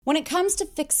When it comes to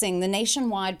fixing the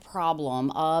nationwide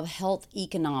problem of health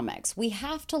economics, we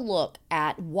have to look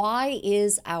at why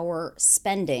is our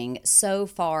spending so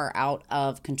far out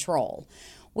of control.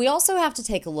 We also have to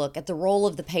take a look at the role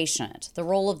of the patient, the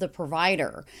role of the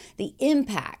provider, the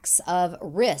impacts of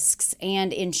risks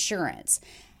and insurance.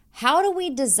 How do we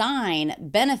design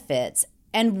benefits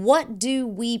and what do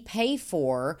we pay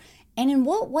for? And in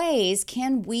what ways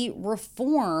can we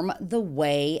reform the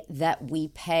way that we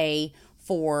pay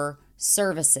for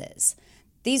services?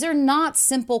 These are not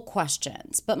simple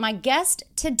questions, but my guest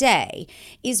today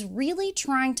is really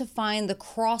trying to find the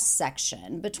cross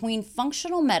section between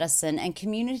functional medicine and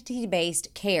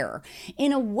community-based care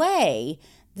in a way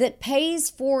that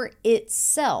pays for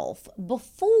itself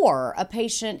before a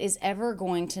patient is ever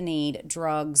going to need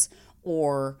drugs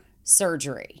or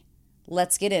surgery.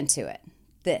 Let's get into it.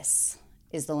 This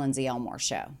is The Lindsay Elmore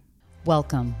Show.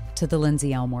 Welcome to The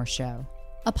Lindsay Elmore Show,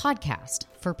 a podcast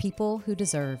for people who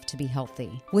deserve to be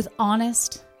healthy, with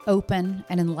honest, open,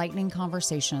 and enlightening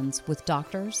conversations with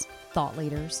doctors, thought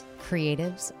leaders,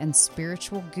 creatives, and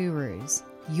spiritual gurus.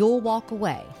 You'll walk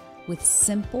away with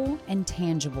simple and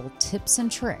tangible tips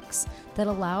and tricks that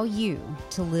allow you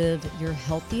to live your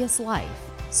healthiest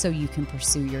life so you can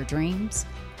pursue your dreams,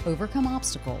 overcome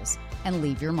obstacles, and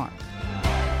leave your mark.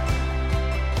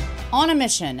 On a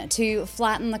mission to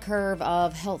flatten the curve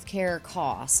of healthcare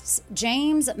costs,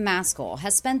 James Maskell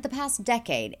has spent the past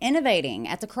decade innovating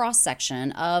at the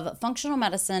cross-section of functional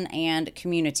medicine and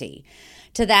community.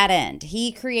 To that end,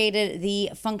 he created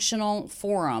the Functional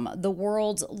Forum, the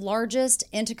world's largest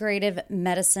integrative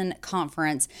medicine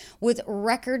conference with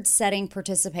record-setting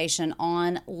participation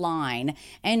online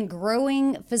and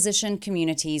growing physician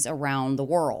communities around the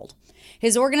world.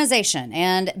 His organization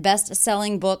and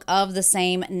best-selling book of the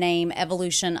same name,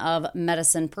 Evolution of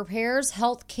Medicine, prepares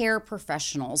healthcare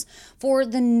professionals for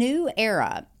the new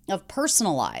era of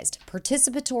personalized,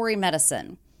 participatory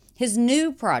medicine. His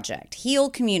new project,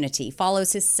 Heal Community,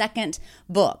 follows his second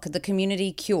book, The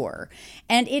Community Cure,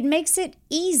 and it makes it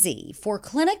easy for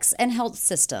clinics and health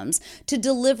systems to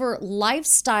deliver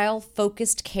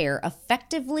lifestyle-focused care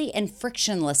effectively and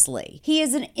frictionlessly. He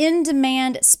is an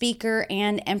in-demand speaker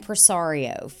and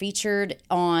impresario, featured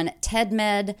on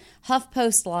TEDMed,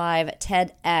 HuffPost Live,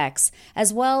 TEDx,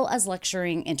 as well as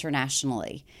lecturing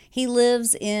internationally. He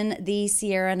lives in the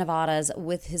Sierra Nevadas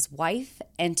with his wife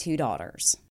and 2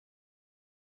 daughters.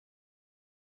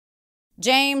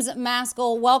 James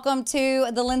Maskell, welcome to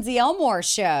the Lindsay Elmore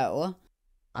Show.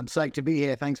 I'm psyched to be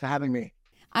here. Thanks for having me.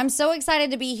 I'm so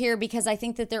excited to be here because I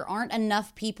think that there aren't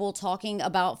enough people talking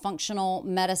about functional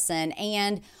medicine,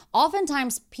 and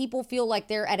oftentimes people feel like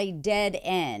they're at a dead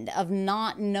end of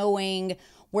not knowing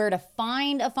where to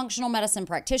find a functional medicine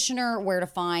practitioner, where to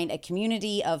find a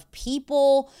community of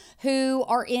people who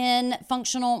are in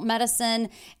functional medicine.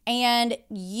 And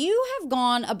you have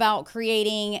gone about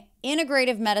creating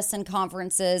integrative medicine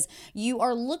conferences. You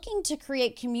are looking to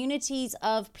create communities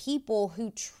of people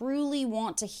who truly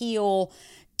want to heal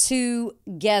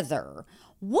together.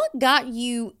 What got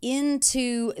you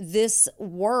into this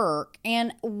work,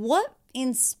 and what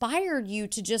inspired you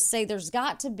to just say there's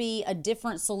got to be a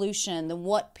different solution than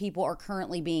what people are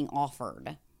currently being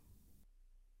offered?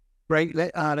 Great,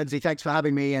 Lindsay, thanks for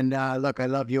having me. And look, I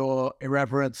love your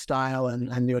irreverent style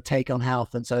and your take on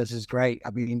health. And so this is great.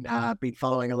 I've been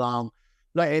following along.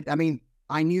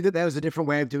 I knew that there was a different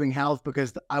way of doing health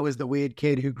because I was the weird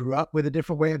kid who grew up with a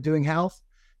different way of doing health.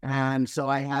 And so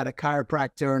I had a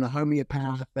chiropractor and a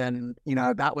homeopath, and,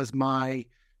 that was my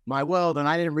world. And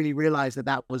I didn't really realize that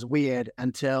that was weird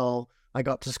until I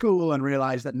got to school and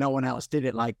realized that no one else did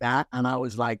it like that. And I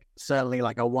was certainly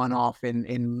a one-off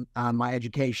in my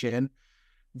education.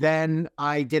 Then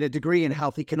I did a degree in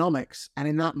health economics. And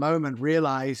in that moment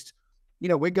realized,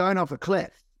 we're going off a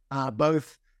cliff,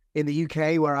 both in the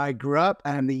UK where I grew up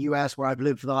and the US where I've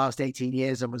lived for the last 18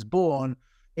 years and was born.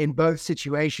 In both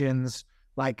situations,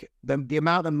 the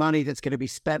amount of money that's going to be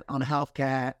spent on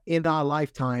healthcare in our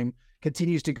lifetime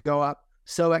continues to go up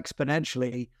so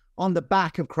exponentially on the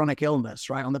back of chronic illness,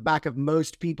 right? On the back of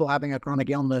most people having a chronic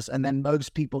illness and then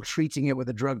most people treating it with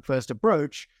a drug-first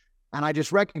approach. And I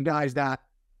just recognized that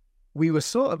we were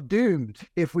sort of doomed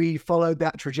if we followed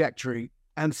that trajectory.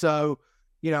 And so,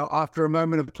 after a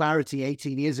moment of clarity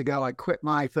 18 years ago, I quit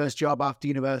my first job after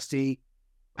university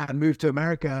and moved to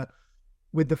America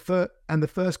with the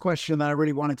first question that I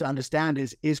really wanted to understand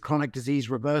is chronic disease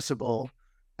reversible?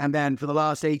 And then for the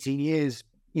last 18 years,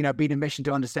 been a mission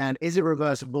to understand, is it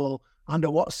reversible?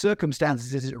 Under what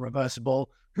circumstances is it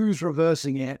reversible? Who's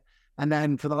reversing it? And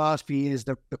then for the last few years,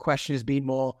 the question has been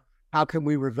more, how can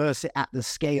we reverse it at the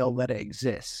scale that it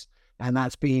exists? And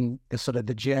that's been the sort of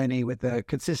the journey with the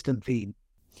consistent theme.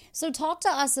 So talk to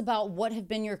us about what have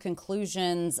been your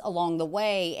conclusions along the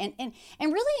way, and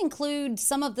really include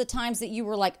some of the times that you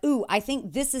were like, ooh, I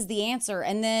think this is the answer,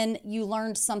 and then you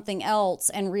learned something else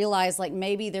and realized like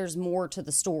maybe there's more to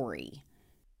the story.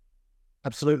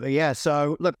 Absolutely. Yeah.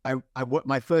 So look, I worked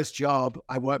my first job.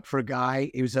 I worked for a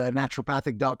guy. He was a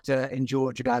naturopathic doctor in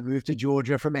Georgia. I moved to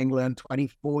Georgia from England,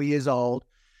 24 years old.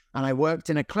 And I worked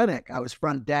in a clinic. I was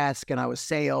front desk and I was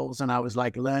sales and I was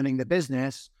like learning the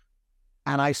business.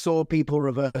 And I saw people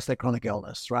reverse their chronic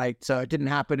illness, right? So it didn't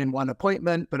happen in one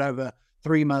appointment, but over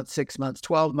 3 months, 6 months,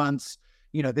 12 months,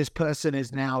 this person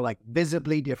is now like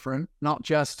visibly different, not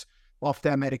just off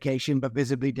their medication, but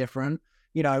visibly different,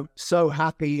 so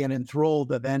happy and enthralled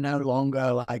that they're no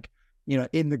longer like,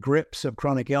 in the grips of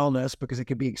chronic illness, because it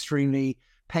can be extremely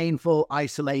painful,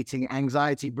 isolating,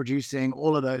 anxiety producing,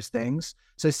 all of those things.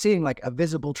 So seeing like a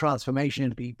visible transformation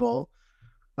in people.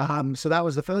 So that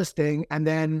was the first thing. And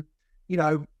then,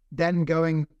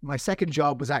 my second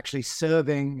job was actually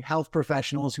serving health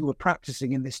professionals who were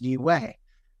practicing in this new way.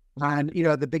 And,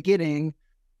 at the beginning,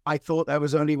 I thought there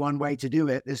was only one way to do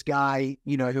it. This guy,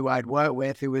 who I'd worked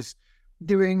with, who was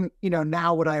doing,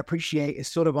 now what I appreciate is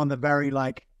sort of on the very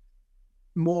like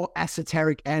more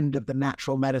esoteric end of the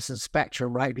natural medicine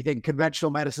spectrum, right? We think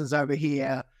conventional medicine's over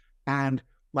here and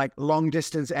like long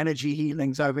distance energy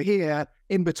healing's over here.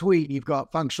 In between, you've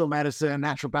got functional medicine,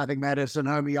 naturopathic medicine,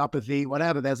 homeopathy,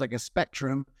 whatever. There's like a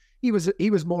spectrum. He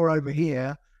was more over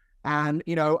here. And,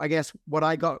 I guess what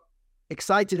I got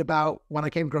excited about when I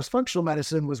came across functional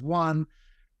medicine was, one,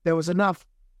 there was enough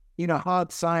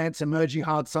hard science, emerging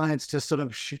hard science to sort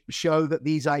of show that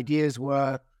these ideas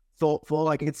were thoughtful.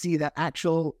 I could see that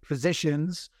actual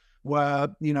physicians were,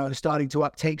 starting to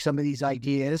uptake some of these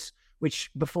ideas,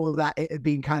 which before that it had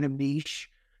been kind of niche.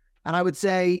 And I would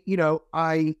say,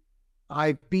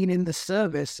 I've been in the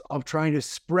service of trying to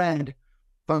spread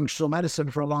functional medicine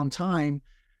for a long time.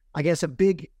 I guess a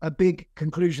big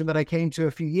conclusion that I came to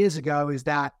a few years ago is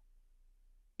that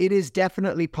it is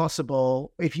definitely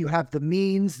possible, if you have the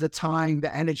means, the time,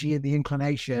 the energy, and the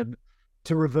inclination,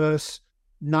 to reverse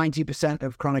 90%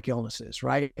 of chronic illnesses,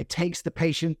 right? It takes the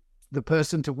person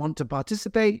to want to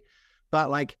participate,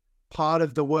 but like part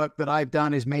of the work that I've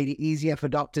done is made it easier for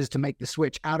doctors to make the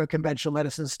switch out of conventional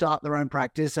medicine, start their own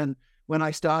practice. And when I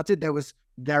started, there was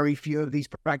very few of these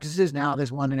practices. Now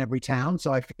there's one in every town.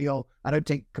 So I feel I don't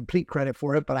take complete credit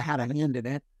for it, but I had a hand in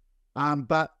it.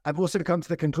 But I've also come to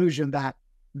the conclusion that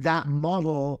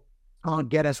model can't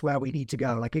get us where we need to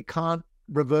go. Like it can't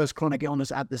reverse chronic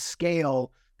illness at the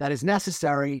scale that is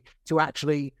necessary to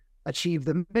actually achieve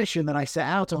the mission that I set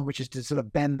out on, which is to sort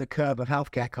of bend the curve of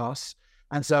healthcare costs.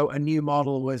 And so a new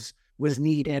model was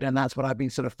needed. And that's what I've been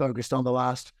sort of focused on the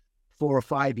last 4 or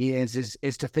 5 years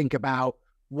is to think about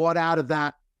what out of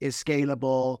that is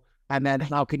scalable, and then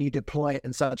how can you deploy it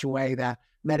in such a way that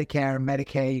Medicare and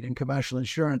Medicaid and commercial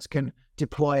insurance can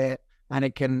deploy it, and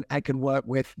it can work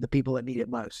with the people that need it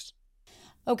most.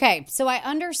 Okay, so I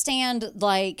understand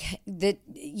like that,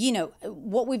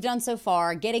 what we've done so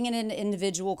far, getting it into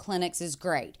individual clinics is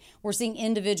great. We're seeing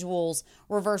individuals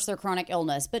reverse their chronic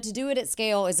illness, but to do it at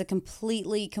scale is a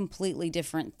completely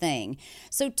different thing.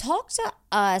 So talk to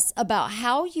us about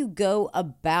how you go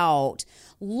about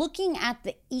looking at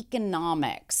the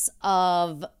economics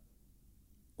of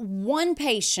one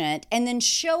patient and then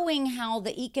showing how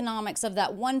the economics of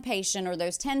that one patient or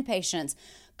those 10 patients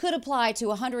could apply to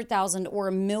 100,000 or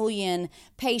 1,000,000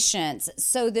 patients,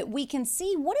 so that we can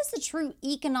see what is the true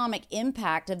economic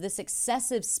impact of this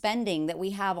excessive spending that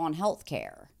we have on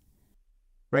healthcare.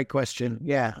 Great question.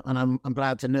 Yeah. And I'm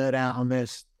glad to nerd out on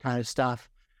this kind of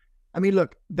stuff. I mean,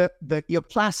 look, your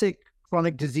classic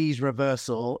chronic disease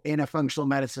reversal in a functional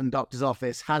medicine doctor's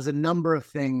office has a number of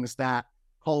things that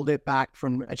hold it back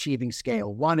from achieving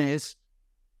scale. One is,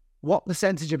 what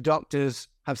percentage of doctors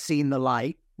have seen the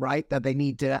light, right? That they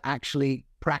need to actually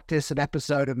practice an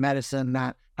episode of medicine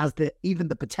that has even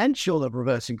the potential of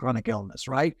reversing chronic illness,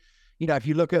 right? If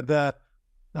you look at the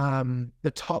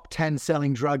top 10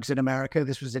 selling drugs in America,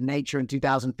 this was in Nature in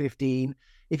 2015.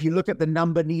 If you look at the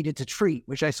number needed to treat,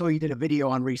 which I saw you did a video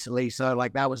on recently, so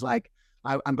like that was like,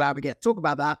 I'm glad we get to talk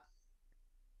about that.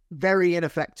 Very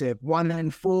ineffective. 1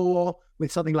 in 4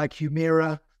 with something like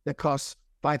Humira that costs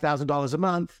 $5,000 a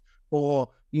month, or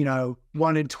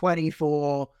 1 in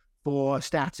 24 for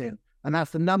statin. And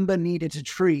that's the number needed to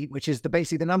treat, which is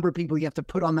basically the number of people you have to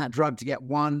put on that drug to get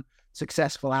one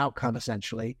successful outcome,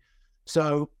 essentially.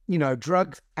 So,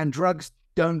 drugs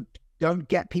don't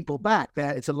get people back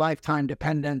there. It's a lifetime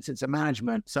dependence. It's a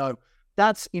management. So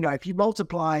that's, if you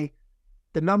multiply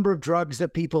the number of drugs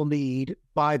that people need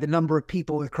by the number of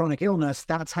people with chronic illness,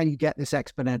 that's how you get this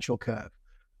exponential curve,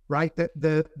 right?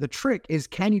 The trick is,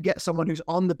 can you get someone who's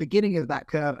on the beginning of that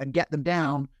curve and get them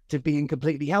down to being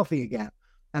completely healthy again?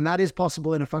 And that is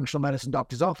possible in a functional medicine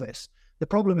doctor's office. The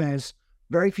problem is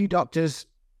very few doctors,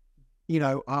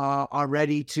 are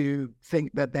ready to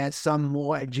think that there's some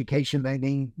more education they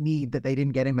need that they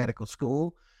didn't get in medical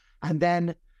school. And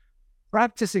then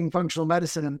practicing functional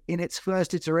medicine in its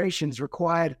first iterations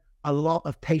required a lot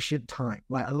of patient time,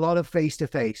 like a lot of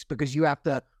face-to-face, because you have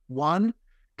to, one,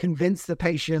 convince the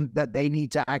patient that they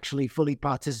need to actually fully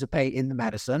participate in the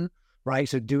medicine, right?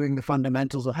 So doing the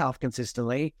fundamentals of health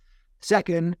consistently.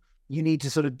 Second, you need to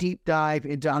sort of deep dive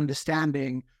into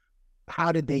understanding,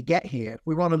 how did they get here?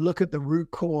 We want to look at the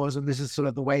root cause, and this is sort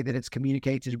of the way that it's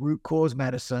communicated, root cause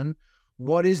medicine.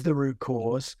 What is the root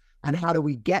cause, and how do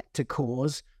we get to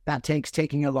cause? That takes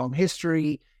taking a long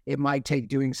history. It might take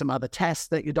doing some other tests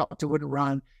that your doctor wouldn't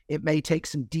run. It may take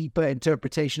some deeper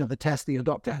interpretation of the test that your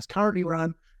doctor has currently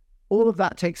run. All of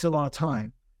that takes a lot of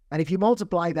time. And if you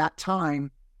multiply that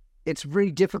time, it's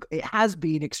really difficult. It has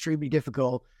been extremely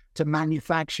difficult to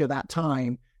manufacture that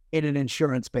time in an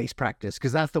insurance-based practice,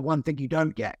 because that's the one thing you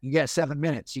don't get. You get 7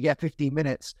 minutes, you get 15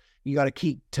 minutes, you got to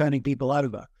keep turning people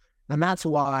over. And that's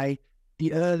why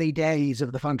the early days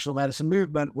of the functional medicine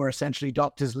movement were essentially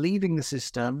doctors leaving the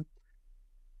system,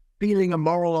 feeling a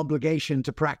moral obligation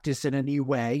to practice in a new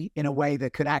way, in a way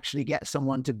that could actually get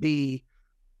someone to be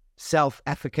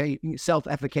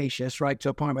self-efficacious, right, to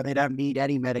a point where they don't need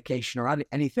any medication or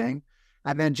anything.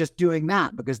 And then just doing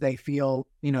that because they feel,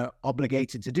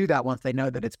 obligated to do that once they know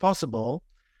that it's possible.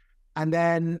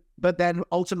 But then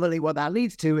ultimately what that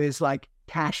leads to is like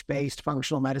cash-based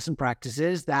functional medicine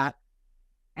practices that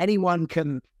anyone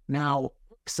can now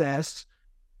access,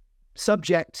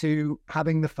 subject to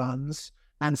having the funds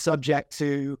and subject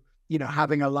to,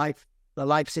 having a life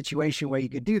situation where you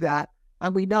could do that.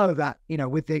 And we know that,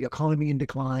 with the economy in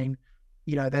decline,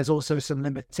 there's also some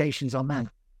limitations on that.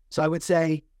 So I would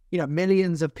say,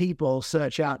 millions of people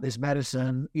search out this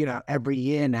medicine, every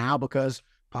year now, because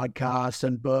podcasts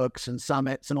and books and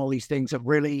summits and all these things have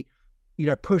really,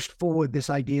 pushed forward this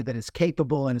idea that it's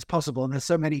capable and it's possible. And there's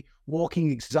so many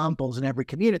walking examples in every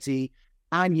community,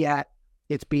 and yet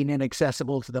it's been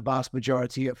inaccessible to the vast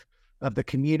majority of the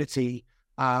community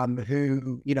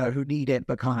who need it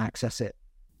but can't access it.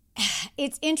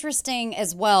 It's interesting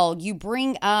as well. You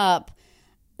bring up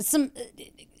some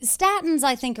statins,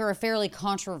 I think, are a fairly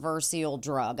controversial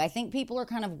drug. I think people are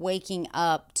kind of waking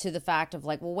up to the fact of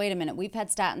like, well, wait a minute, we've had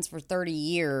statins for 30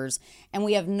 years and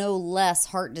we have no less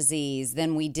heart disease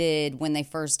than we did when they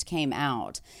first came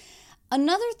out.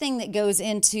 Another thing that goes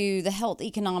into the health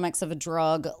economics of a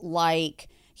drug like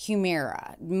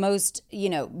Humira, most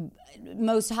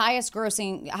highest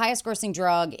grossing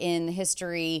drug in the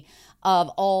history of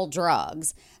all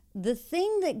drugs. The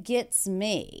thing that gets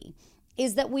me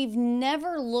is that we've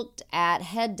never looked at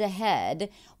head-to-head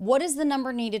what is the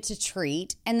number needed to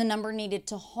treat and the number needed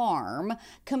to harm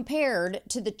compared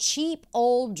to the cheap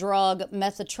old drug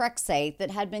methotrexate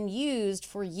that had been used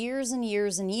for years and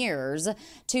years and years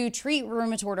to treat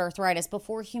rheumatoid arthritis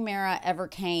before Humira ever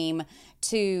came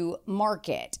to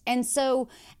market. And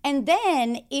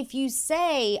then if you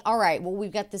say, all right, well,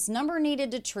 we've got this number needed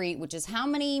to treat, which is how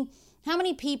many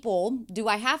people do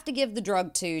I have to give the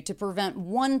drug to prevent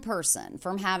one person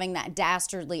from having that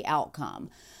dastardly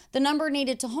outcome? The number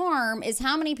needed to harm is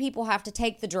how many people have to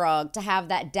take the drug to have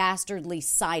that dastardly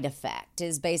side effect,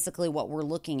 is basically what we're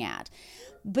looking at.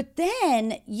 But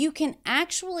then you can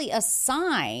actually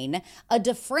assign a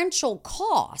differential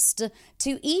cost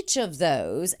to each of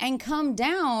those and come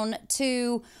down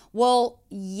to, well,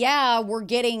 yeah, we're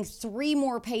getting 3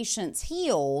 more patients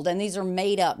healed, and these are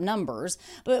made up numbers,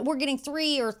 but we're getting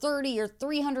 3 or 30 or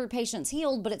 300 patients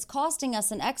healed, but it's costing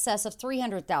us in excess of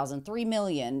 300,000, 3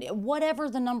 million,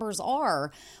 whatever the numbers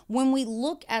are, when we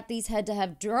look at these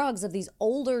head-to-head drugs of these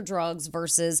older drugs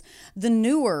versus the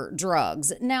newer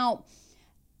drugs. Now,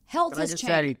 health has changed.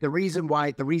 Say, the reason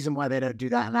why they don't do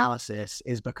that analysis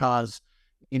is because,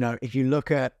 if you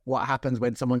look at what happens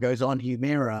when someone goes on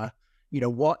Humira,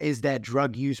 what is their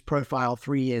drug use profile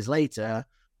 3 years later?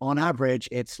 On average,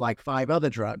 it's like 5 other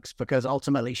drugs, because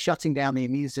ultimately shutting down the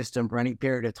immune system for any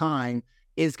period of time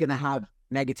is going to have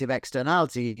negative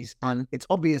externalities. And it's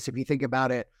obvious if you think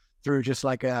about it through just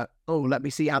like let me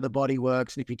see how the body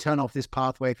works. And if you turn off this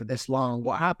pathway for this long,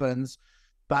 what happens?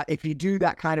 But if you do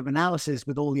that kind of analysis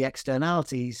with all the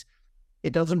externalities,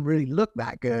 it doesn't really look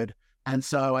that good. And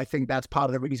so I think that's part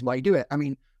of the reason why you do it. I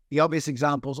mean, the obvious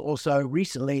examples also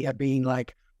recently have been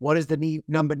like, what is the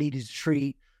number needed to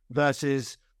treat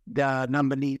versus the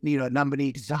number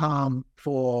needed to harm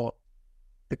for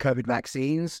the COVID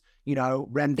vaccines, The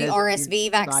remdesivir,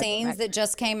 RSV vaccines that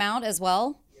just came out as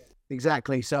well.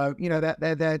 exactly. So,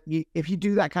 if you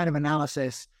do that kind of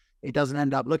analysis, it doesn't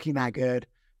end up looking that good.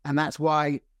 And that's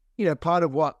why, part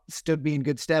of what stood me in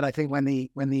good stead, I think, when the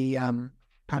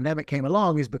pandemic came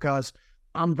along, is because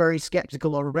I'm very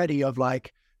skeptical already of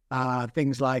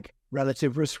things like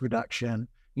relative risk reduction.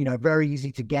 Very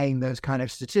easy to gain those kind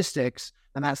of statistics.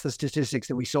 And that's the statistics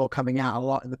that we saw coming out a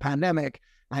lot in the pandemic.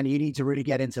 And you need to really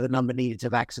get into the number needed to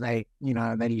vaccinate,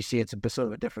 and then you see it's a sort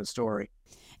of a different story.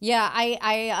 Yeah,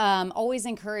 I always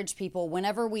encourage people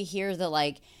whenever we hear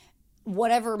the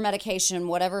whatever medication,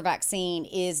 whatever vaccine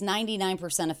is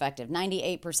 99% effective,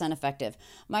 98% effective.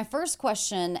 My first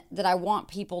question that I want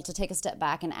people to take a step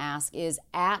back and ask is,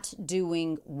 at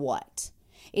doing what?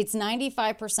 It's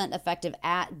 95% effective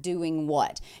at doing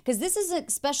what? Because this is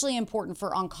especially important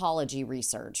for oncology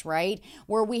research, right?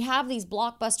 Where we have these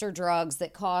blockbuster drugs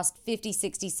that cost 50,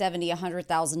 60, 70,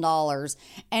 $100,000.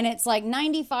 And it's like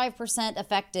 95%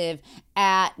 effective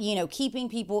at, keeping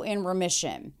people in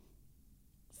remission.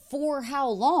 For how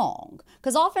long?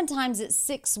 Because oftentimes it's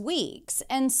 6 weeks.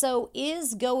 And so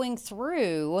is going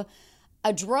through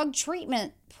a drug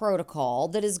treatment protocol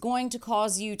that is going to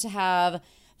cause you to have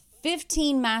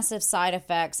 15 massive side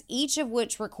effects, each of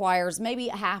which requires, maybe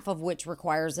half of which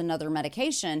requires another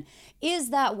medication. Is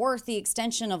that worth the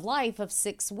extension of life of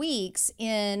 6 weeks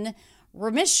in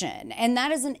remission? And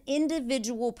that is an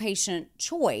individual patient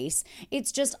choice.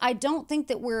 It's just, I don't think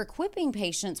that we're equipping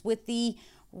patients with the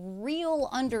real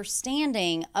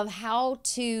understanding of how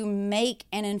to make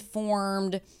an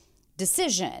informed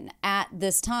decision at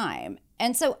this time.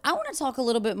 And so I want to talk a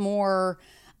little bit more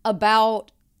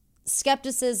about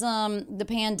skepticism, the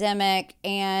pandemic,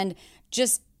 and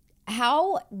just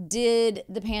how did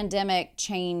the pandemic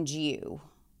change you?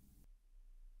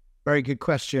 Very good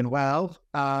question. Well,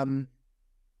 one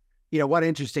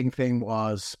interesting thing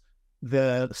was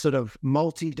the sort of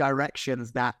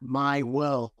multi-directions that my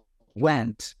world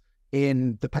went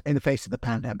in the face of the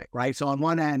pandemic, right? So on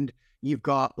one end, you've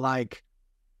got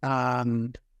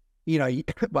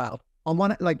on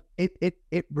one,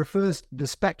 it refers to the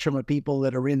spectrum of people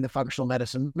that are in the functional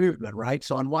medicine movement, right?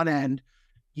 So on one end,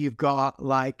 you've got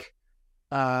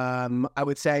I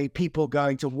would say people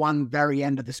going to one very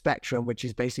end of the spectrum, which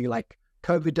is basically like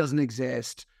COVID doesn't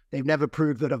exist. They've never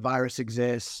proved that a virus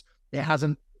exists. It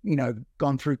hasn't,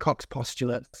 gone through Koch's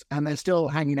postulates, and they're still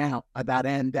hanging out at that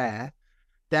end there.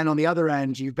 Then on the other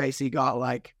end, you've basically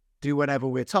got do whatever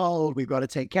we're told. We've got to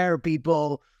take care of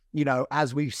people,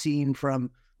 as we've seen from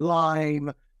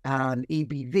Lyme and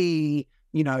EBV,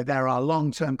 there are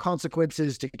long-term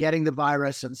consequences to getting the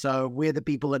virus. And so we're the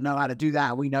people that know how to do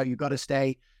that. We know you've got to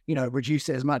stay, reduce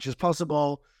it as much as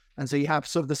possible. And so you have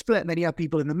sort of the split. And then you have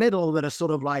people in the middle that are sort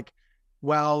of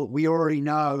well, we already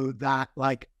know that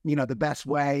the best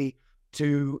way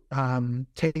to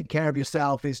take care of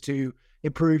yourself is to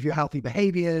improve your healthy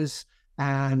behaviors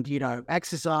and,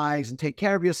 exercise and take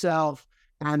care of yourself.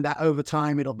 And that over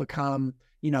time, it'll become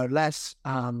less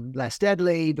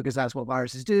deadly, because that's what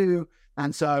viruses do.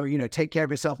 And so, take care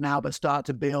of yourself now, but start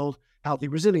to build healthy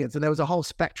resilience. And there was a whole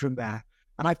spectrum there.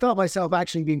 And I felt myself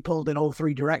actually being pulled in all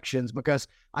three directions, because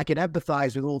I could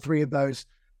empathize with all three of those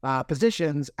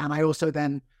positions. And I also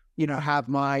then, have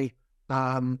my,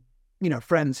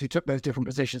 friends who took those different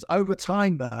positions. Over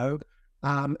time, though,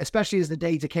 especially as the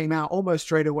data came out almost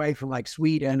straight away from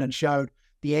Sweden and showed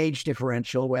the age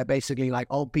differential, where basically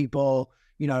old people,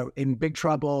 in big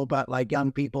trouble, but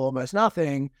young people, almost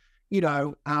nothing,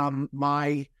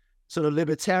 my sort of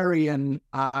libertarian,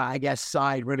 I guess,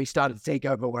 side really started to take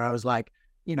over, where I was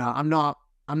I'm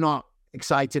not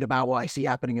excited about what I see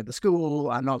happening at the school.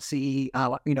 I'm not see,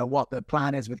 what the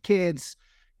plan is with kids,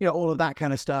 all of that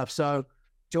kind of stuff. So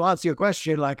to answer your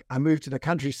question, I moved to the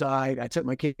countryside, I took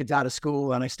my kids out of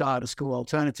school, and I started a school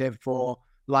alternative for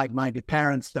like-minded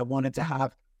parents that wanted to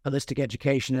have holistic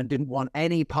education and didn't want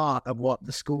any part of what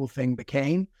the school thing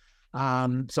became.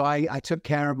 So I took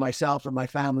care of myself and my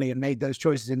family and made those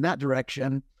choices in that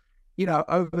direction.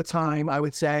 Over time, I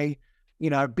would say,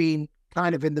 being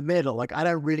kind of in the middle. I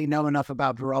don't really know enough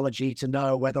about virology to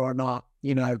know whether or not,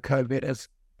 COVID has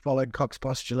followed Koch's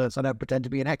postulates. I don't pretend to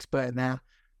be an expert in that.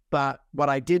 But what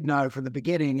I did know from the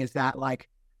beginning is that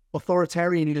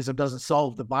authoritarianism doesn't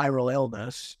solve the viral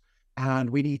illness, and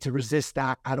we need to resist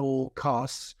that at all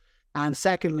costs. And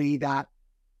secondly, that,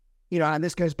 and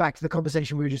this goes back to the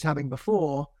conversation we were just having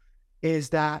before, is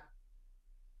that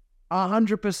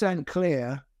 100%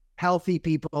 clear, healthy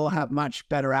people have much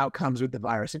better outcomes with the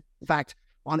virus. In fact,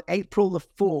 On April the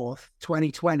 4th,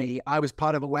 2020, I was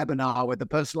part of a webinar with the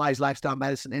Personalized Lifestyle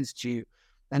Medicine Institute,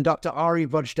 and Dr. Ari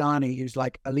Vojdani, who's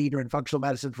like a leader in functional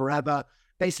medicine forever,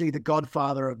 basically the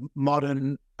godfather of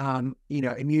modern,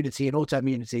 immunity and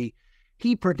autoimmunity.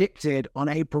 He predicted on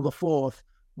April the 4th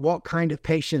what kind of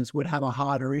patients would have a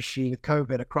harder issue with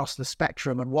COVID across the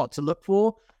spectrum and what to look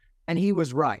for. And he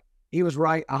was right. He was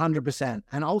right 100%.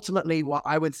 And ultimately, what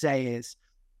I would say is,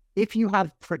 if you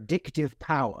have predictive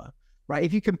power, right,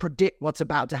 if you can predict what's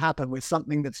about to happen with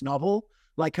something that's novel,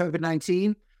 like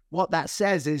COVID-19, what that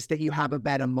says is that you have a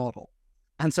better model.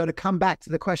 And so to come back to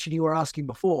the question you were asking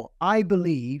before, I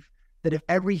believe that if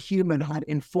every human had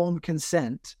informed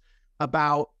consent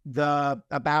about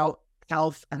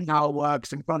health and how it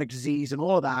works and chronic disease and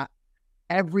all of that,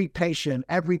 every patient,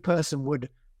 every person would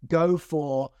go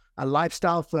for a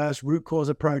lifestyle first root cause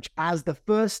approach as the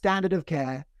first standard of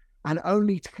care, and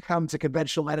only to come to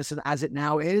conventional medicine as it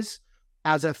now is,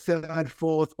 as a third,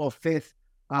 fourth, or fifth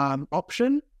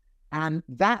option. And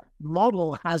that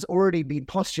model has already been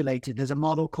postulated. There's a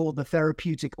model called the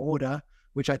therapeutic order,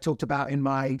 which I talked about in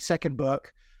my second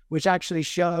book, which actually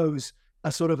shows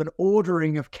a sort of an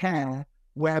ordering of care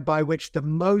whereby which the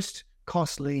most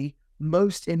costly,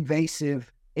 most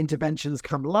invasive interventions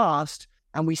come last.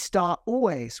 And we start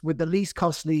always with the least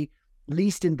costly,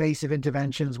 least invasive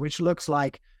interventions, which looks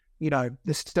like,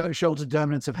 the shoulder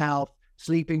determinants of health,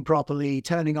 sleeping properly,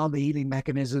 turning on the healing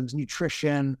mechanisms,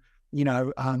 nutrition,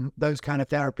 those kind of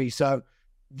therapies. So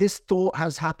this thought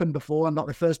has happened before. I'm not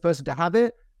the first person to have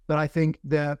it, but I think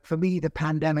for me, the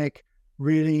pandemic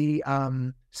really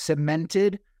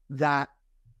cemented that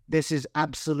this is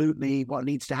absolutely what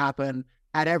needs to happen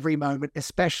at every moment,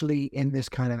 especially in this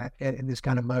kind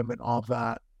of moment of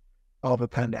a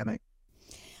pandemic.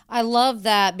 I love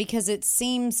that because it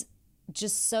seems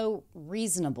just so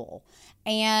reasonable.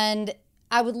 And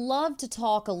I would love to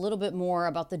talk a little bit more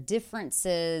about the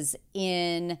differences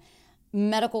in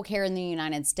medical care in the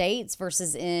United States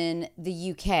versus in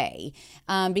the UK,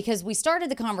 because we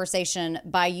started the conversation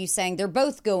by you saying they're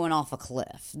both going off a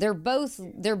cliff. They're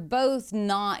both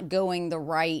not going the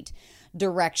right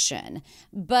direction.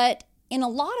 But in a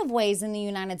lot of ways in the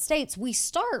United States, we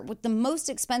start with the most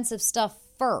expensive stuff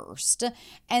first,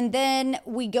 and then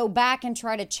we go back and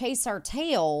try to chase our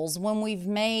tails when we've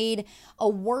made a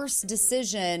worse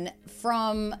decision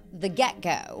from the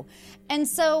get-go. And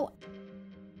so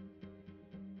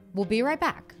we'll be right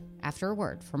back after a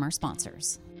word from our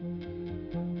sponsors.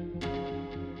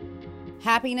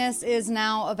 Happiness is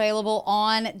now available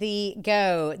on the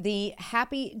go. The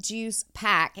Happy Juice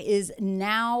Pack is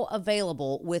now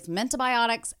available with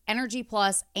Mentibiotics, Energy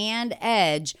Plus, and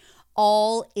Edge,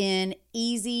 all in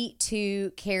easy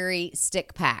to carry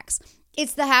stick packs.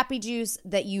 It's the Happy Juice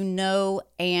that you know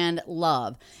and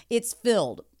love. It's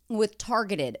filled with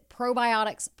targeted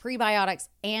probiotics, prebiotics,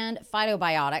 and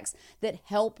phytobiotics that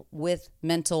help with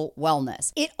mental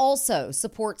wellness. It also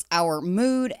supports our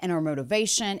mood and our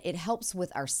motivation. It helps with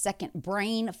our second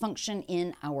brain function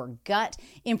in our gut,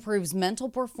 improves mental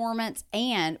performance,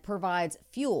 and provides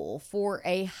fuel for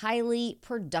a highly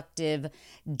productive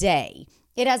day.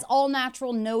 It has all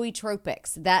natural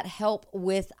nootropics that help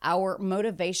with our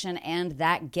motivation and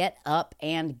that get up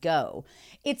and go.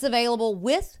 It's available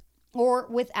with or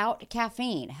without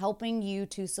caffeine, helping you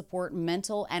to support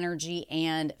mental energy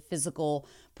and physical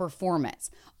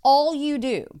performance. All you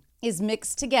do is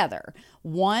mix together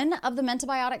one of the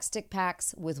Mentibiotic stick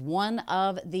packs with one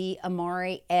of the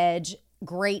Amare Edge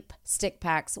grape stick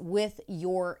packs with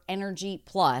your Energy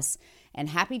Plus, and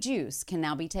Happy Juice can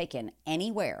now be taken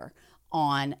anywhere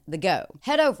on the go.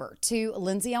 Head over to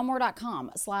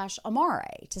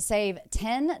lindsayelmore.com/Amare to save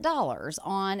 $10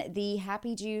 on the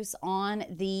Happy Juice on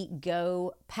the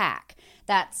Go pack.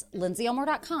 That's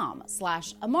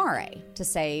lindsayelmore.com/Amare to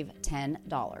save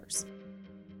 $10.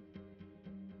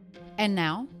 And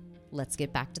now, let's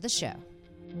get back to the show.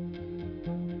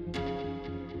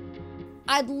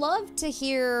 I'd love to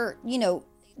hear,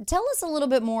 tell us a little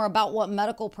bit more about what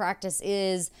medical practice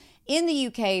is in the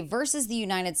UK versus the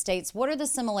United States. What are the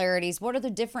similarities? What are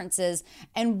the differences?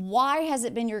 And why has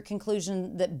it been your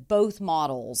conclusion that both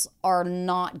models are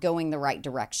not going the right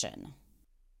direction?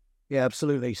 Yeah,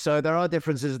 absolutely. So there are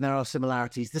differences and there are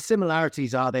similarities. The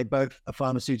similarities are they both a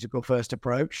pharmaceutical first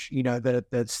approach,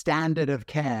 the standard of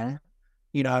care,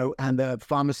 and the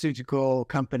pharmaceutical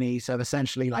companies have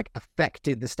essentially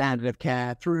affected the standard of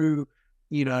care through,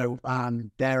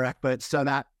 their efforts, so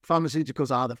that pharmaceuticals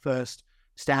are the first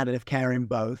standard of care in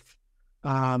both.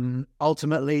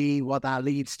 Ultimately, what that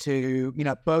leads to,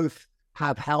 both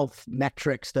have health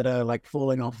metrics that are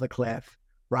falling off the cliff,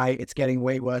 right? It's getting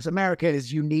way worse. America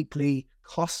is uniquely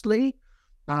costly,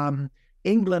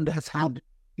 England has had,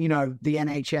 the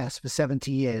NHS for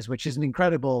 70 years, which is an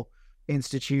incredible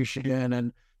institution.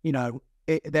 And,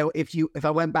 if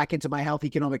I went back into my health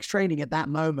economics training at that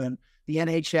moment, the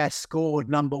NHS scored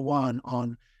number one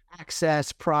on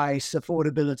access, price,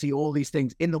 affordability, all these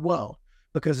things in the world,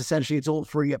 because essentially it's all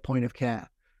free at point of care.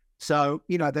 So,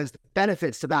 there's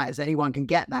benefits to that, is anyone can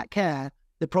get that care.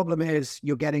 The problem is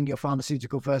you're getting your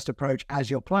pharmaceutical first approach as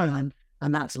your plan,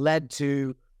 and that's led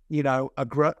to,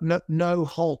 no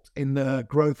halt in the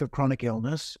growth of chronic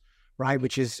illness, right?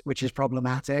 Which is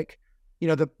problematic.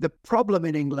 The problem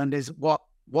in England is what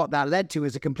that led to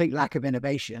is a complete lack of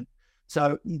innovation.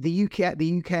 So the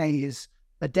UK is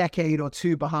a decade or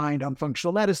two behind on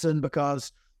functional medicine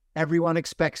because everyone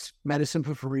expects medicine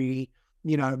for free.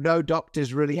 No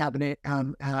doctors really have an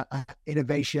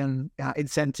innovation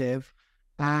incentive.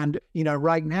 And,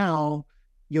 right now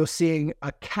you're seeing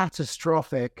a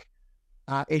catastrophic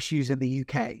issues in the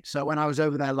UK. So when I was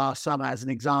over there last summer, as an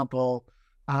example,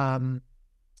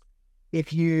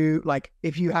 if you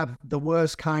have the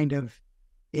worst kind of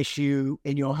issue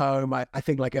in your home, I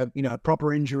think like a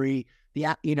proper injury, the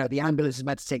ambulance is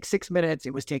meant to take 6 minutes.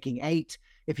 It was taking 8.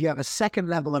 If you have a second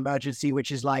level emergency,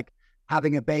 which is like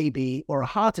having a baby or a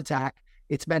heart attack,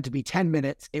 it's meant to be 10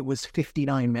 minutes. It was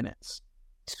 59 minutes.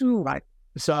 Right.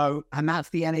 So, and that's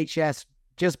the NHS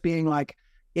just being like,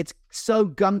 it's so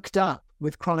gunked up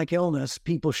with chronic illness,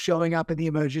 people showing up in the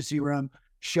emergency room,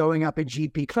 showing up in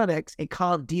GP clinics, it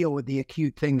can't deal with the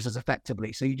acute things as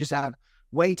effectively. So you just have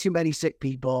way too many sick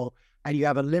people and you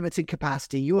have a limited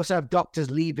capacity. You also have doctors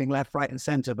leaving left, right, and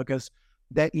center because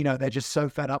they're just so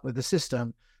fed up with the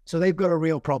system. So they've got a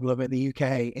real problem in the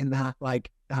UK in that,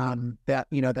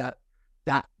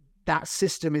 that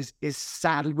system is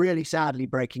sadly, really sadly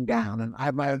breaking down. And I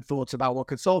have my own thoughts about what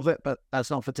could solve it, but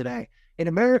that's not for today. In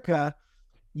America,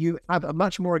 you have a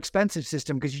much more expensive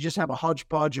system because you just have a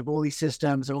hodgepodge of all these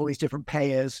systems and all these different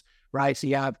payers, right? So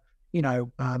you have,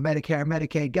 Medicare,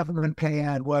 Medicaid, government payer,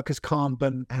 and workers' comp,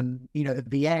 and the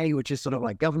VA, which is sort of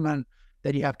like government.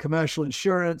 Then you have commercial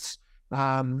insurance,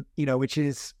 which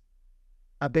is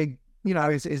a big,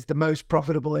 is the most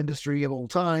profitable industry of all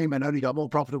time and only got more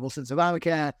profitable since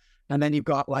Obamacare. And then you've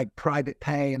got like private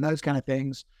pay and those kind of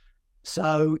things.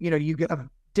 So, you get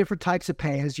different types of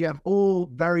payers. You have all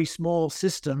very small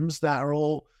systems that are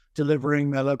all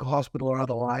delivering their local hospital or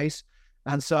otherwise.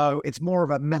 And so it's more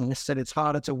of a mess and it's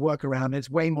harder to work around. It's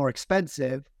way more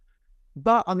expensive.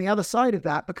 But on the other side of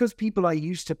that, because people are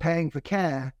used to paying for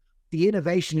care, the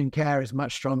innovation in care is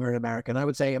much stronger in America. And I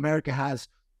would say America has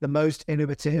the most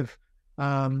innovative,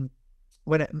 the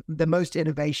most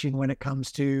innovation when it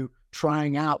comes to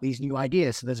trying out these new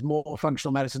ideas. So there's more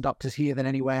functional medicine doctors here than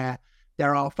anywhere.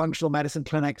 There are functional medicine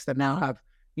clinics that now have,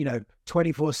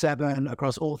 24/7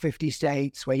 across all 50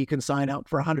 states where you can sign up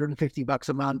for $150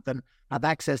 a month and have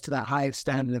access to that highest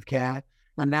standard of care.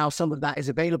 And now some of that is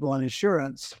available on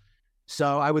insurance.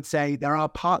 So I would say there are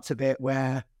parts of it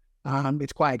where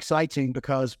it's quite exciting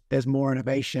because there's more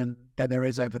innovation than there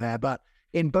is over there. But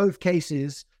in both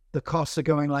cases, the costs are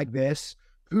going like this.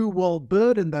 Who will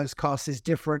burden those costs is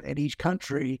different in each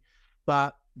country,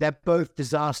 but they're both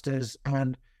disasters.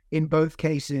 And in both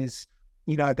cases,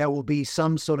 there will be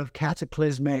some sort of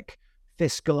cataclysmic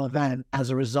fiscal event as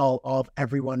a result of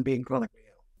everyone being chronically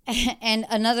ill. And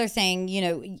another thing,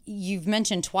 you've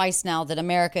mentioned twice now that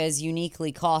America is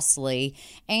uniquely costly,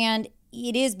 and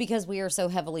it is because we are so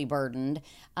heavily burdened,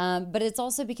 but it's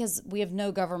also because we have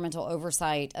no governmental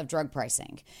oversight of drug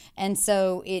pricing. And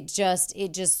so it just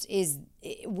is,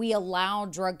 we allow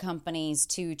drug companies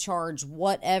to charge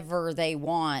whatever they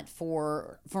want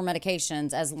for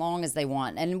medications as long as they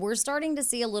want. And we're starting to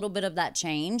see a little bit of that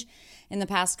change in the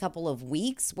past couple of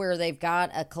weeks where they've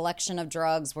got a collection of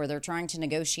drugs where they're trying to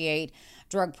negotiate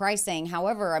drug pricing.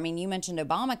 However, you mentioned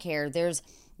Obamacare.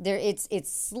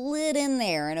 It's slid in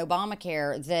there in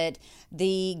Obamacare that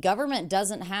the government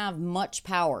doesn't have much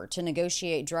power to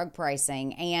negotiate drug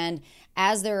pricing. And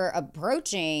as they're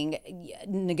approaching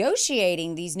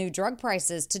negotiating these new drug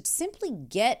prices to simply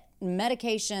get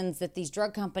medications that these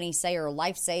drug companies say are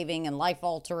life-saving and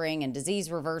life-altering and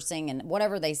disease-reversing and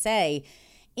whatever they say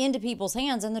into people's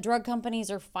hands, and the drug companies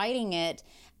are fighting it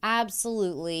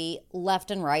absolutely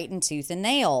left and right and tooth and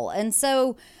nail. And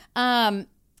so,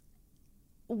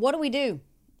 what do we do?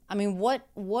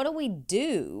 What do we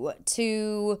do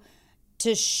to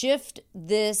shift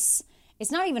this?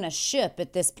 It's not even a ship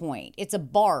at this point. It's a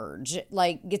barge.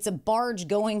 It's a barge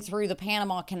going through the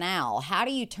Panama Canal. How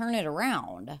do you turn it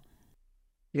around?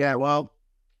 Yeah, well,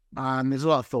 there's a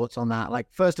lot of thoughts on that.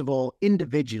 First of all,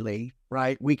 individually,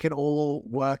 right, we can all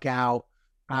work out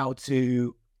how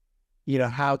to,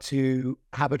 how to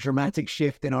have a dramatic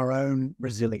shift in our own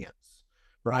resilience,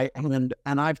 right? And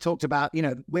I've talked about,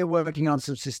 we're working on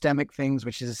some systemic things,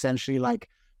 which is essentially like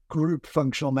group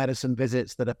functional medicine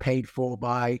visits that are paid for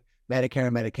by Medicare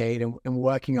and Medicaid, and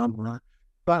working on that.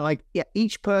 But like, yeah,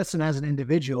 each person as an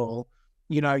individual,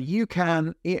 you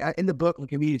can, in the book, The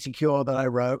Community Cure that I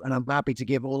wrote, and I'm happy to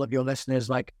give all of your listeners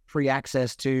like free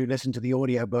access to listen to the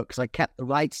audiobook because I kept the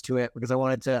rights to it because I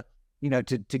wanted to,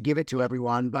 to give it to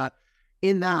everyone. But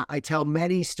in that, I tell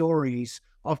many stories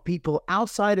of people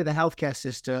outside of the healthcare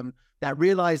system that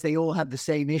realized they all had the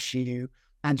same issue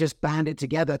and just banded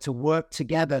together to work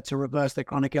together to reverse their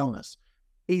chronic illness.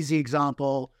 Easy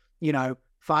example,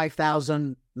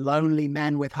 5,000 lonely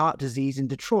men with heart disease in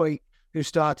Detroit who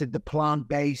started the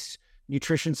plant-based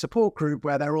nutrition support group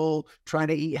where they're all trying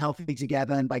to eat healthy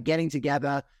together. And by getting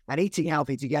together and eating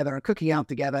healthy together and cooking out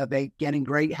together, they're getting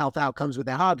great health outcomes with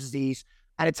their heart disease.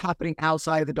 And it's happening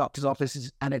outside of the doctor's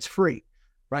offices and it's free,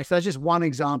 right? So that's just one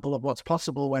example of what's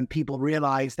possible when people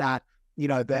realize that,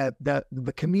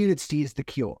 the community is the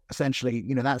cure, essentially.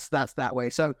 That's that way.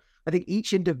 So I think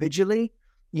each individually,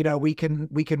 we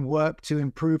can work to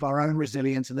improve our own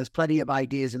resilience. And there's plenty of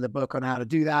ideas in the book on how to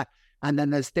do that. And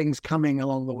then there's things coming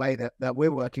along the way that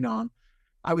we're working on.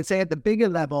 I would say at the bigger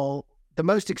level, the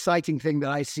most exciting thing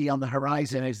that I see on the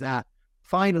horizon is that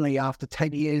finally, after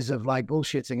 10 years of like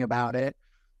bullshitting about it,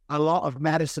 a lot of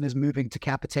medicine is moving to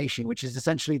capitation, which is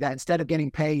essentially that instead of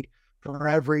getting paid for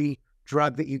every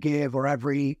drug that you give or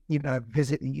every,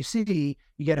 visit that you see,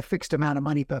 you get a fixed amount of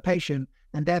money per patient.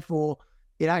 And therefore,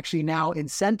 it actually now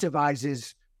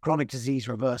incentivizes chronic disease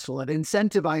reversal. It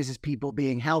incentivizes people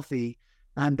being healthy.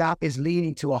 And that is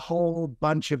leading to a whole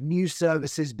bunch of new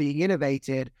services being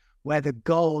innovated where the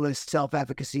goal is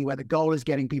self-efficacy, where the goal is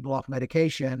getting people off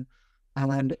medication.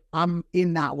 And I'm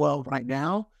in that world right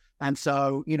now. And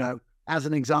so, as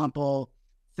an example,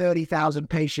 30,000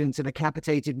 patients in a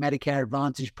capitated Medicare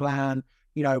Advantage plan,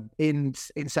 in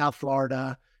South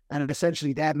Florida. And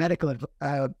essentially their medical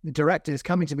directors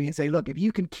coming to me and say, look, if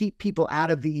you can keep people out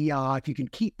of the ER, if you can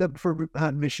keep them for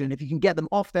admission, if you can get them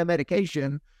off their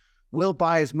medication, we'll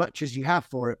buy as much as you have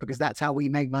for it because that's how we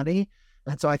make money.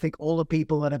 And so I think all the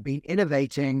people that have been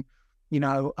innovating, in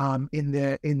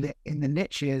the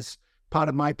niches, part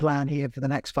of my plan here for the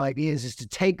next 5 years is to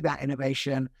take that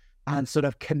innovation and sort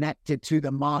of connect it to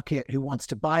the market who wants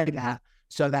to buy that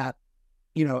so that,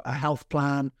 a health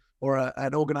plan or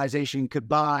an organization could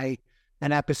buy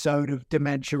an episode of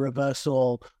dementia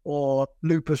reversal or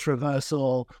lupus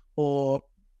reversal or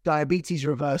diabetes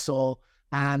reversal,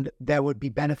 and there would be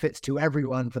benefits to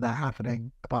everyone for that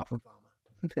happening apart from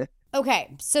pharma. Okay,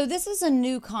 so this is a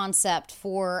new concept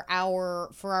for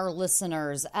our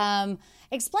listeners.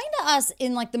 Explain to us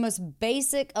in like the most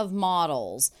basic of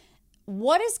models,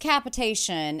 what is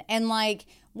capitation and like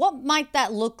what might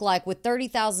that look like with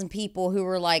 30,000 people who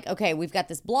are like, okay, we've got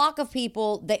this block of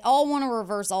people, they all want to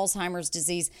reverse Alzheimer's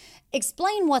disease.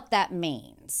 Explain what that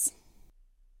means.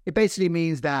 It basically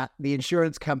means that the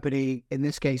insurance company, in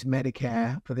this case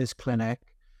Medicare for this clinic,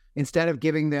 instead of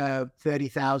giving the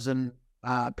 30,000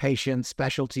 patient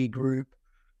specialty group,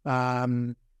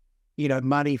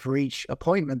 money for each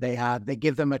appointment they have, they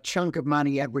give them a chunk of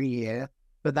money every year,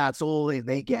 but that's all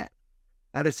they get.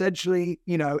 And essentially,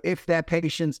 if their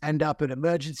patients end up in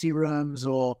emergency rooms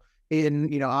or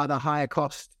in, other higher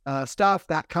cost stuff,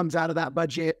 that comes out of that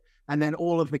budget. And then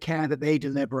all of the care that they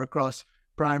deliver across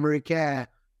primary care,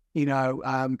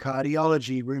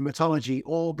 cardiology, rheumatology,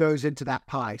 all goes into that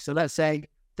pie. So let's say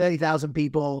 30,000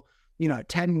 people,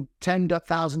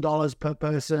 $10,000 per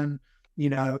person,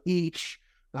 each,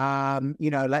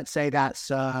 let's say that's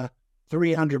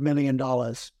 $300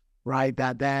 million, right?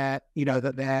 That they're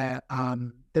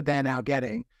now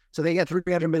getting. So they get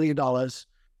 $300 million.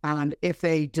 And if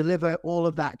they deliver all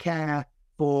of that care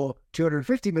for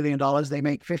 $250 million, they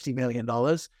make $50 million.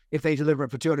 If they deliver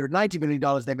it for $290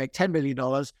 million, they make $10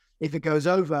 million. If it goes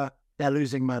over, they're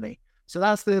losing money. So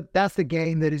that's the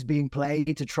game that is being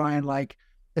played to try and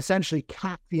essentially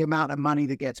cap the amount of money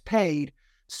that gets paid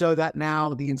so that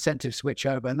now the incentives switch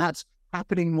over. And that's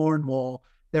happening more and more.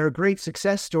 There are great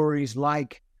success stories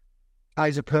like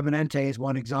Kaiser Permanente is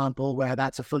one example where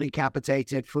that's a fully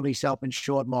capitated, fully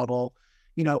self-insured model.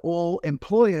 All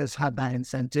employers have that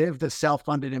incentive, the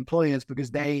self-funded employers,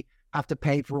 because they have to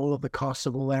pay for all of the costs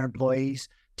of all their employees.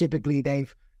 Typically,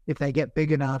 if they get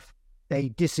big enough, they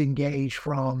disengage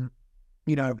from,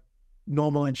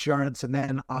 normal insurance and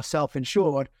then are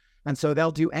self-insured. And so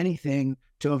they'll do anything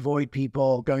to avoid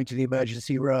people going to the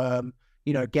emergency room,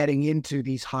 getting into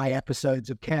these high episodes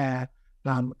of care,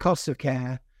 costs of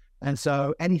care. And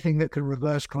so anything that can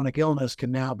reverse chronic illness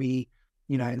can now be,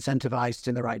 incentivized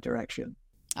in the right direction.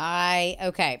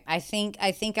 Okay. I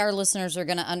think our listeners are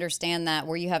going to understand that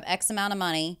where you have X amount of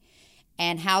money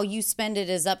and how you spend it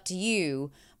is up to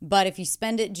you. But if you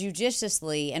spend it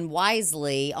judiciously and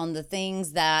wisely on the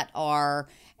things that are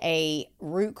a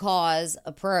root cause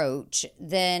approach,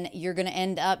 then you're going to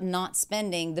end up not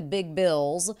spending the big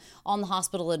bills on the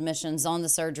hospital admissions, on the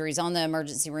surgeries, on the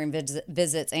emergency room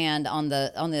visits, and on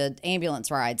the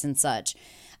ambulance rides and such.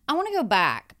 I want to go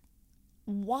back.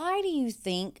 Why do you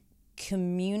think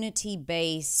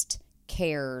community-based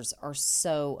cares are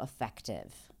so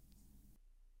effective?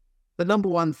 The number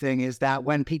one thing is that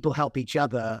when people help each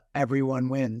other, everyone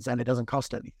wins and it doesn't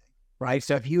cost anything, right?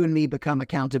 So if you and me become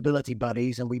accountability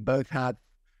buddies and we both have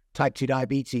type 2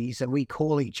 diabetes and we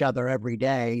call each other every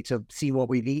day to see what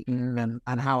we've eaten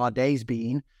and how our day's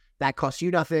been, that costs you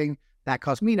nothing, that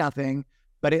costs me nothing,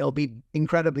 but it'll be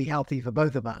incredibly healthy for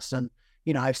both of us. And,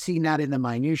 I've seen that in the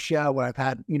minutia where I've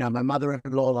had, my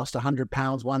mother-in-law lost 100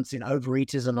 pounds once in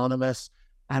Overeaters Anonymous,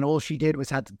 and all she did was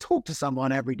had to talk to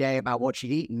someone every day about what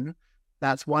she'd eaten.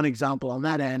 That's one example on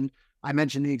that end. I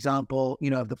mentioned the example,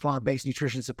 of the plant-based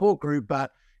nutrition support group,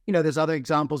 but, there's other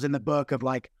examples in the book of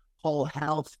like whole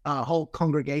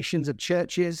congregations of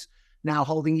churches now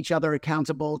holding each other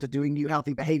accountable to doing new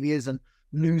healthy behaviors and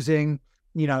losing,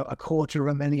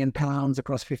 250,000 pounds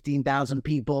across 15,000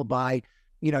 people by,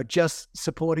 just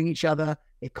supporting each other.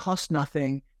 It costs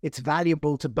nothing. It's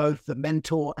valuable to both the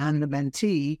mentor and the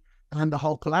mentee and the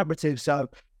whole collaborative. So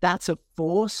that's a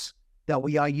force that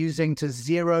we are using to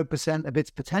 0% of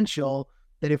its potential,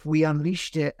 that if we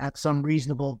unleashed it at some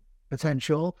reasonable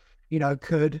potential,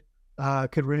 could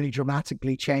really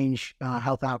dramatically change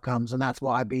health outcomes. And that's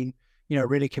what I've been,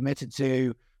 really committed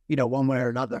to, one way or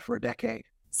another for a decade.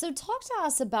 So talk to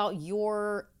us about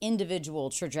your individual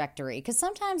trajectory, because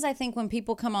sometimes I think when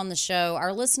people come on the show,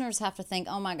 our listeners have to think,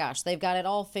 oh my gosh, they've got it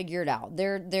all figured out.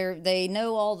 They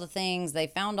know all the things, they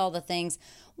found all the things.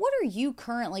 What are you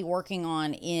currently working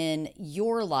on in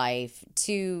your life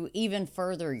to even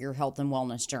further your health and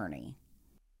wellness journey?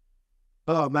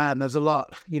 Oh man, there's a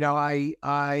lot. I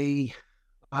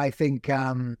think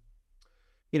one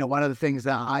of the things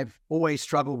that I've always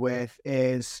struggled with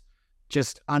is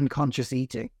just unconscious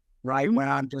eating, right? Mm-hmm. Where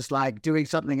I'm just like doing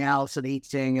something else and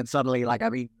eating, and suddenly like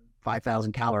I eat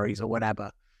 5,000 calories or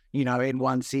whatever, in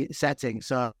one setting.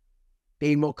 So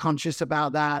being more conscious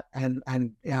about that and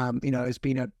it's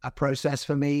been a process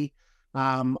for me.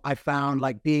 I found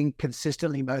like being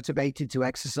consistently motivated to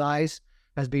exercise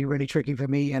has been really tricky for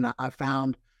me. And I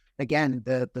found, again,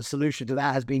 the solution to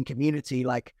that has been community.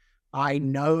 Like, I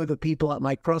know the people at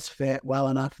my CrossFit well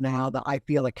enough now that I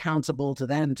feel accountable to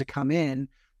them to come in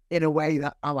a way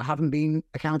that I haven't been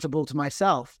accountable to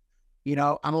myself.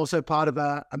 I'm also part of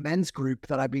a men's group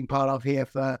that I've been part of here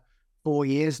for 4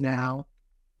 years now,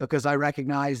 because I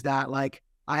recognize that like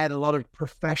I had a lot of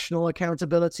professional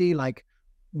accountability. Like,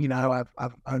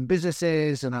 I've owned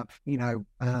businesses and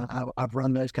I've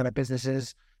run those kind of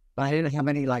businesses, but I didn't have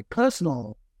any like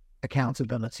personal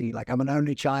accountability. Like, I'm an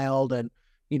only child, and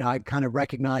I kind of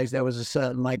recognized there was a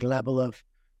certain like level of,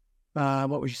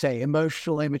 what would you say,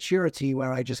 emotional immaturity,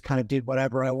 where I just kind of did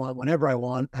whatever I want, whenever I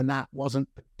want. And that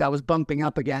was bumping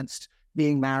up against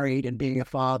being married and being a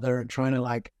father and trying to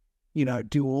like,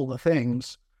 do all the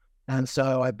things. And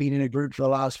so I've been in a group for the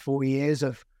last 4 years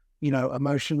of,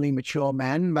 emotionally mature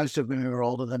men, most of them are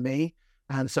older than me.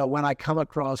 And so when I come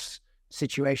across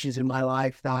situations in my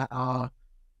life that are,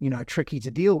 tricky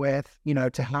to deal with,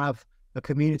 to have a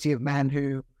community of men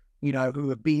who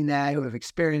have been there, who have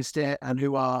experienced it, and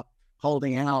who are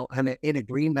holding out and in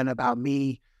agreement about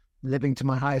me living to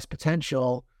my highest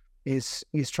potential is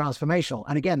transformational.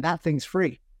 And again, that thing's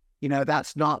free.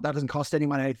 That doesn't cost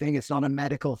anyone anything. It's not a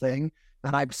medical thing.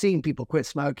 And I've seen people quit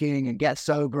smoking and get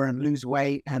sober and lose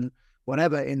weight and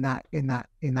whatever in that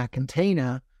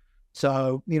container.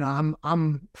 So,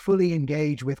 I'm fully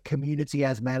engaged with community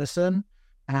as medicine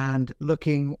and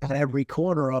looking at every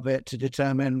corner of it to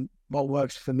determine what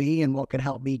works for me and what can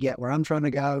help me get where I'm trying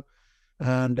to go.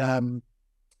 And I'm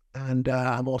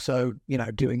also,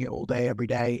 doing it all day, every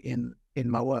day in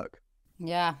my work.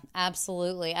 Yeah,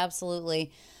 absolutely.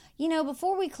 Absolutely.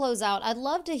 Before we close out, I'd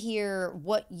love to hear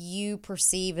what you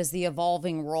perceive as the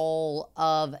evolving role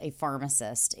of a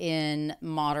pharmacist in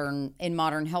modern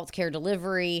healthcare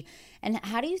delivery, and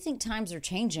how do you think times are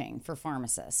changing for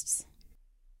pharmacists?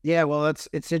 Yeah, well,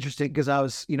 it's interesting because I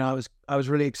was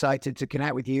really excited to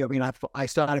connect with you. I mean, I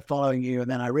started following you,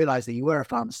 and then I realized that you were a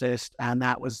pharmacist, and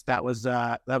that was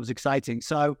exciting.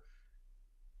 So,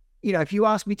 if you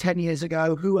asked me 10 years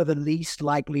ago, who are the least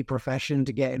likely profession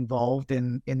to get involved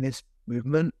in this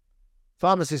movement?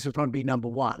 pharmacists would probably be number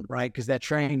one, right? Because they're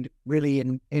trained really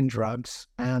in drugs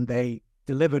and they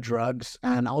deliver drugs.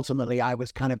 And ultimately, I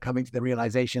was kind of coming to the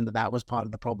realization that that was part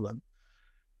of the problem.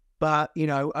 But,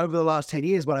 over the last 10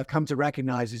 years, what I've come to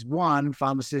recognize is, one,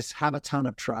 pharmacists have a ton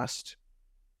of trust.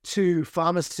 Two,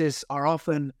 pharmacists are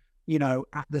often,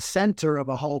 at the center of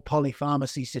a whole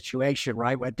polypharmacy situation,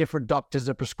 right? Where different doctors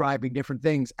are prescribing different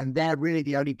things. And they're really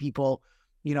the only people,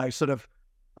 sort of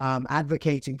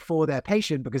advocating for their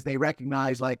patient, because they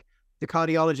recognize, like, the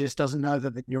cardiologist doesn't know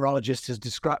that the neurologist has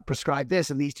prescribed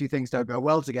this, and these two things don't go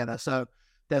well together. So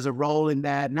there's a role in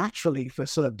there naturally for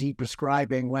sort of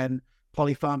de-prescribing when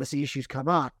polypharmacy issues come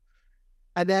up.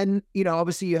 And then,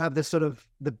 obviously you have the sort of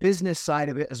the business side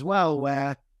of it as well,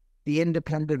 where the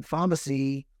independent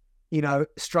pharmacy,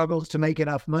 struggles to make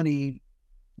enough money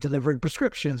delivering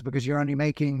prescriptions, because you're only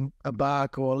making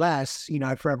 $1 or less,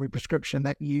 for every prescription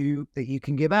that you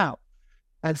can give out.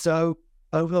 And so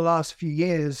over the last few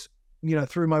years,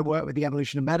 through my work with the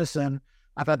evolution of medicine,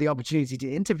 I've had the opportunity to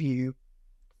interview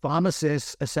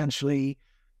pharmacists, essentially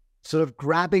sort of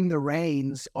grabbing the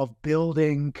reins of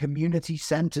building community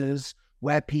centers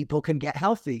where people can get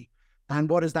healthy. And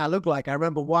what does that look like? I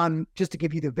remember one, just to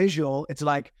give you the visual, it's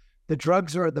like the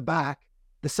drugs are at the back,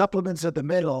 the supplements are at the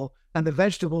middle, and the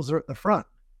vegetables are at the front,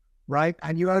 right?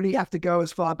 And you only have to go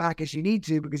as far back as you need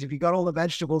to, because if you've got all the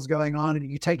vegetables going on and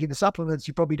you're taking the supplements,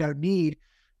 you probably don't need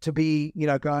to be,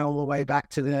 going all the way back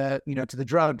to the, to the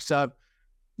drugs. So,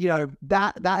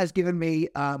 that has given me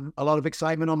a lot of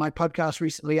excitement. On my podcast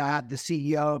recently, I had the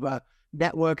CEO of a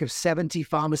network of 70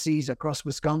 pharmacies across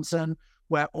Wisconsin,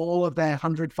 where all of their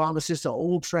 100 pharmacists are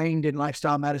all trained in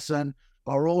lifestyle medicine,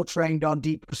 are all trained on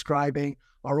deep prescribing,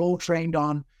 are all trained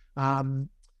on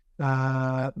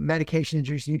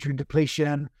medication-induced nutrient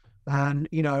depletion. And,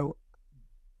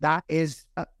 that is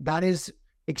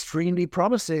extremely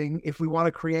promising if we want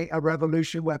to create a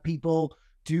revolution where people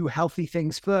do healthy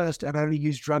things first and only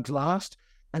use drugs last.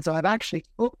 And so I've actually,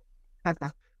 I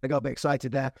got a bit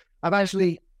excited there. I've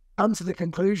actually come to the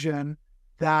conclusion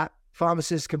that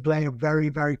pharmacists can play a very,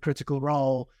 very critical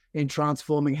role in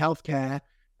transforming healthcare.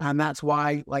 And that's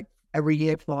why, like, every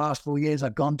year for the last 4 years,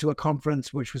 I've gone to a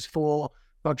conference which was for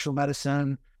functional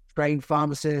medicine, trained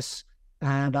pharmacists,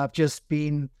 and I've just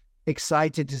been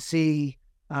excited to see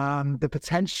the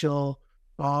potential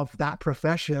of that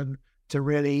profession to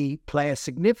really play a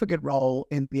significant role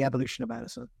in the evolution of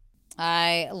medicine.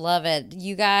 I love it.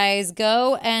 You guys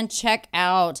go and check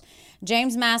out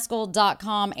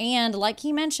jamesmaskell.com. And like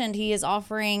he mentioned, he is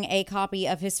offering a copy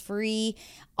of his free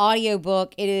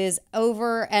audiobook. It is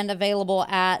over and available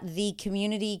at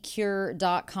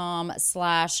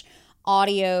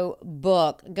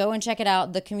thecommunitycure.com/audiobook. Go and check it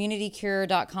out,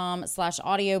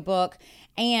 thecommunitycure.com/audiobook.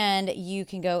 And you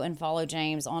can go and follow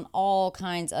James on all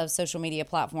kinds of social media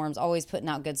platforms, always putting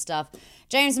out good stuff.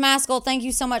 James Maskell, thank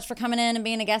you so much for coming in and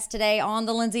being a guest today on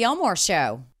the Lindsay Elmore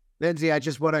Show. Lindsay, I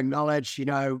just want to acknowledge, I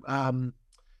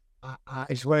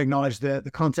just want to acknowledge the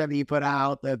content that you put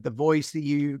out, the voice that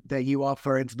you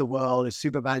offer into the world is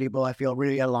super valuable. I feel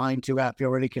really aligned to it. I feel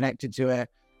really connected to it.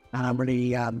 And I'm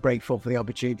really grateful for the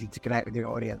opportunity to connect with your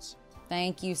audience.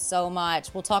 Thank you so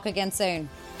much. We'll talk again soon.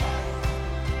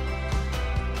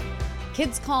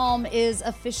 Kids Calm is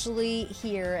officially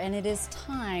here, and it is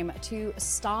time to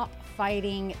stop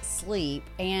fighting sleep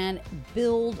and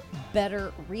build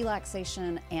better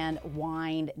relaxation and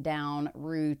wind down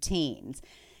routines.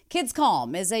 Kids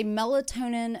Calm is a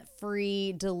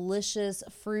melatonin-free, delicious,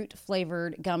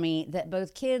 fruit-flavored gummy that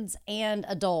both kids and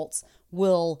adults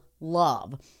will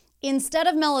love. Instead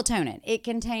of melatonin, it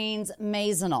contains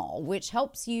Maskell, which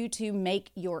helps you to make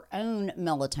your own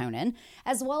melatonin,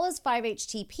 as well as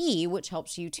 5-HTP, which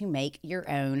helps you to make your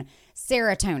own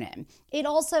serotonin. It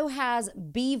also has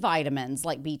B vitamins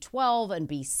like B12 and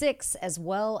B6, as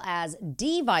well as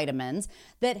D vitamins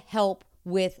that help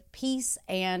with peace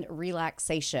and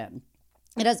relaxation.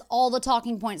 It has all the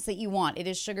talking points that you want. It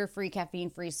is sugar-free,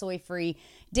 caffeine-free, soy-free,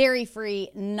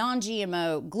 dairy-free,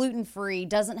 non-GMO, gluten-free,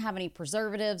 doesn't have any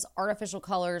preservatives, artificial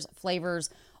colors, flavors,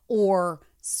 or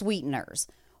sweeteners.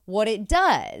 What it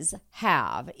does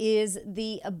have is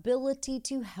the ability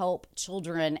to help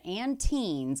children and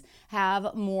teens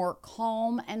have more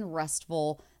calm and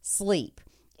restful sleep.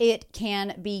 It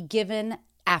can be given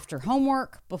after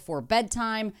homework, before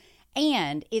bedtime,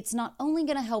 and it's not only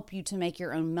going to help you to make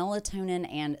your own melatonin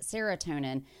and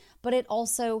serotonin, but it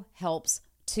also helps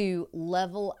to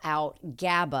level out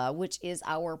GABA, which is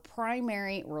our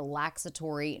primary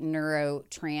relaxatory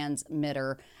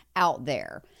neurotransmitter out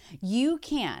there. You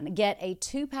can get a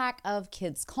 2-pack of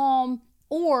Kids Calm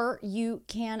Or you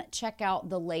can check out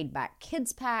the Laid Back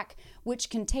Kids Pack, which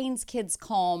contains Kids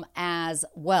Calm as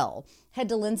well. Head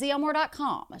to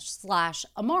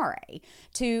lindsayelmore.com/Amare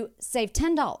to save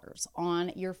 $10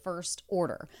 on your first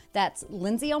order. That's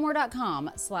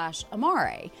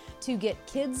lindsayelmore.com/Amare to get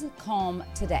Kids Calm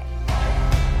today.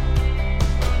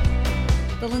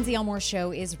 The Lindsay Elmore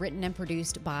Show is written and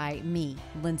produced by me,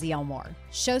 Lindsay Elmore.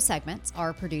 Show segments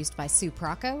are produced by Sue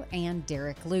Procco and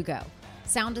Derek Lugo.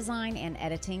 Sound design and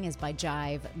editing is by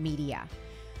Jive Media.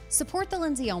 Support The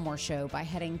Lindsay Elmore Show by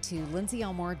heading to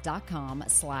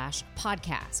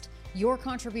lindsayelmore.com/podcast. Your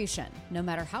contribution, no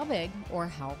matter how big or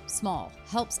how small,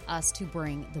 helps us to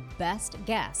bring the best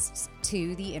guests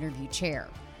to the interview chair.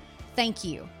 Thank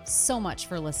you so much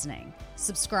for listening.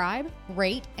 Subscribe,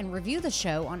 rate, and review the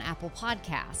show on Apple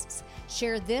Podcasts.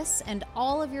 Share this and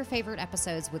all of your favorite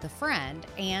episodes with a friend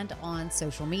and on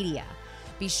social media.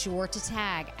 Be sure to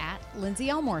tag @Lindsay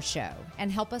Elmore Show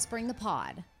and help us bring the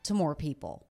pod to more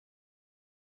people.